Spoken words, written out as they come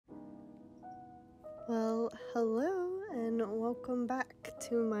Well, hello and welcome back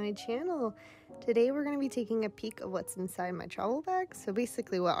to my channel. Today we're going to be taking a peek of what's inside my travel bag. So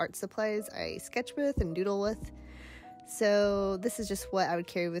basically what art supplies I sketch with and doodle with. So this is just what I would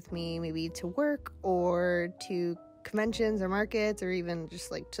carry with me maybe to work or to conventions or markets or even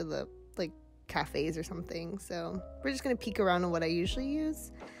just like to the cafes or something. So we're just going to peek around on what I usually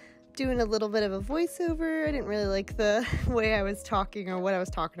use. Doing a little bit of a voiceover. I didn't really like the way I was talking or what I was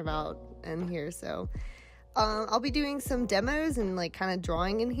talking about in here, so I'll be doing some demos and kind of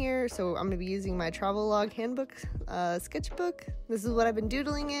drawing in here. So I'm going to be using my travel log handbook sketchbook. This is what I've been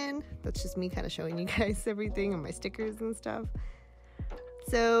doodling in. That's just me kind of showing you guys everything and my stickers and stuff.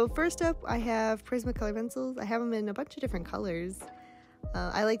 So first up, I have Prismacolor pencils. I have them in a bunch of different colors.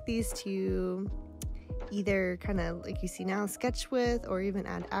 I like these to either kind of like you see now sketch with or even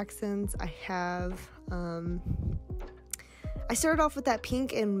add accents. I have I started off with that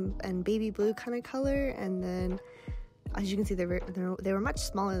pink and baby blue kind of color, and then as you can see they were much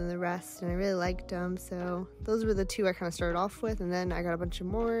smaller than the rest and I really liked them, so those were the two I kind of started off with, and then I got a bunch of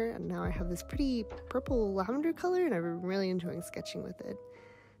more and now I have this pretty purple lavender color and I'm really enjoying sketching with it.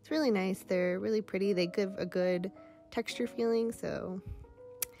 It's really nice. They're really pretty. They give a good texture feeling. So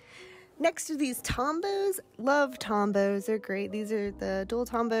next to these Tombos, love Tombos, they're great. These are the dual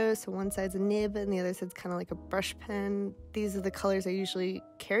Tombos, so one side's a nib and the other side's kind of like a brush pen. These are the colors I usually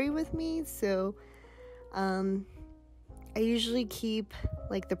carry with me, so I usually keep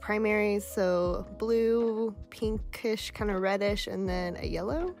the primaries, so blue, pinkish, kind of reddish, and then a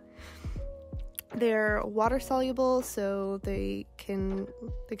yellow. They're water soluble, so they kind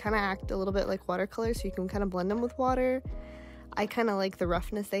of act a little bit like watercolor, so you can kind of blend them with water. I kind of like the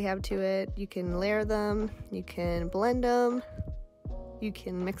roughness they have to it. You can layer them, you can blend them, you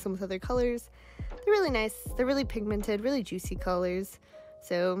can mix them with other colors. They're really nice. They're really pigmented, really juicy colors.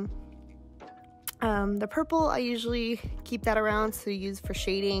 So the purple, I usually keep that around to use for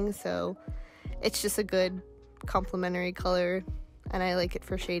shading. So it's just a good complementary color and I like it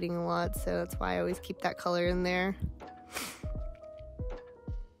for shading a lot. So that's why I always keep that color in there.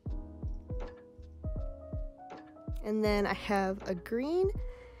 And then I have a green,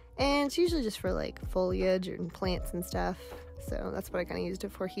 and it's usually just for foliage and plants and stuff. So that's what I kind of used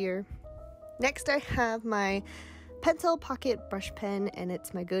it for here. Next I have my Pentel Pocket brush pen, and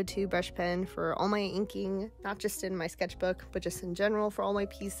it's my go-to brush pen for all my inking, not just in my sketchbook, but just in general for all my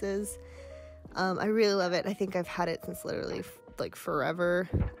pieces. I really love it. I think I've had it since literally forever.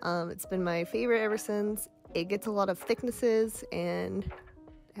 It's been my favorite ever since. It gets a lot of thicknesses, and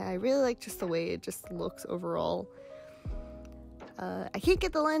I really like just the way it just looks overall. I can't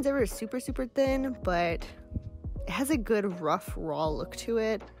get the lines ever super thin, but it has a good rough raw look to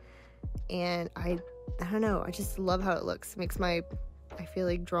it, and I don't know, I just love how it looks. It makes I feel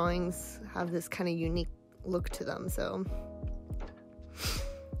like drawings have this kind of unique look to them. So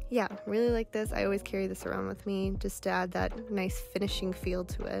yeah, really like this. I always carry this around with me just to add that nice finishing feel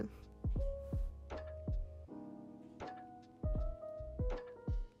to it.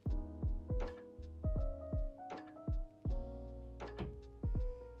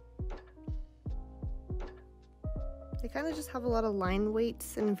 They kind of just have a lot of line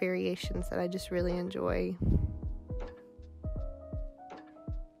weights and variations that I just really enjoy.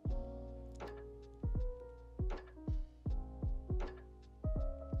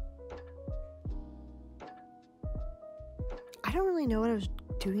 I don't really know what I was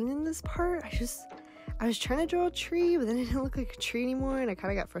doing in this part. I was trying to draw a tree, but then it didn't look like a tree anymore, and I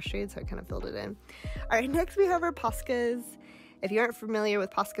kind of got frustrated, so I kind of filled it in. All right, next we have our Poscas. If you aren't familiar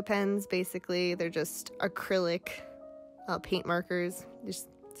with Posca pens, basically they're just acrylic paint markers,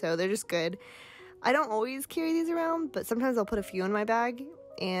 so they're just good. I don't always carry these around, but sometimes I'll put a few in my bag,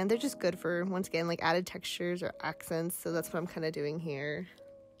 and they're just good for, once again, added textures or accents. So that's what I'm kind of doing here.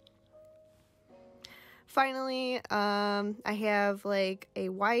 Finally, I have a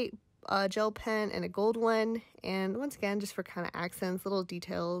white gel pen and a gold one, and once again, just for kind of accents, little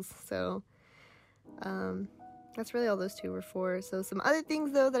details. So that's really all those two were for. So some other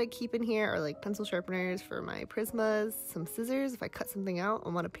things though that I keep in here are pencil sharpeners for my Prismas, some scissors if I cut something out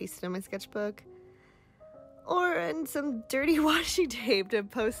and want to paste it in my sketchbook, and some dirty washi tape to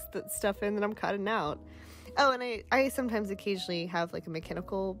post that stuff in that I'm cutting out. Oh, and I sometimes occasionally have a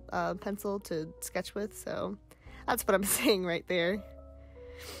mechanical pencil to sketch with, so that's what I'm saying right there.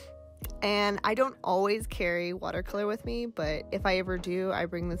 And I don't always carry watercolor with me, but if I ever do, I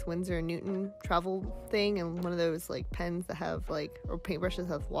bring this Winsor & Newton travel thing and one of those pens that have or paintbrushes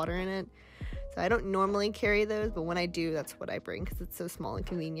that have water in it. So I don't normally carry those, but when I do, that's what I bring because it's so small and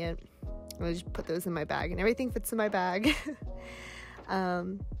convenient. I just put those in my bag and everything fits in my bag.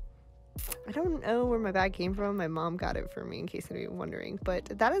 I don't know where my bag came from. My mom got it for me, in case anyone wondering. But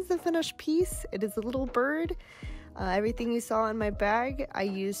that is the finished piece. It is a little bird. Everything you saw in my bag, I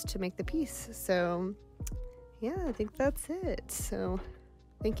used to make the piece. So, yeah, I think that's it. So,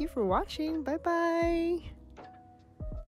 thank you for watching. Bye-bye.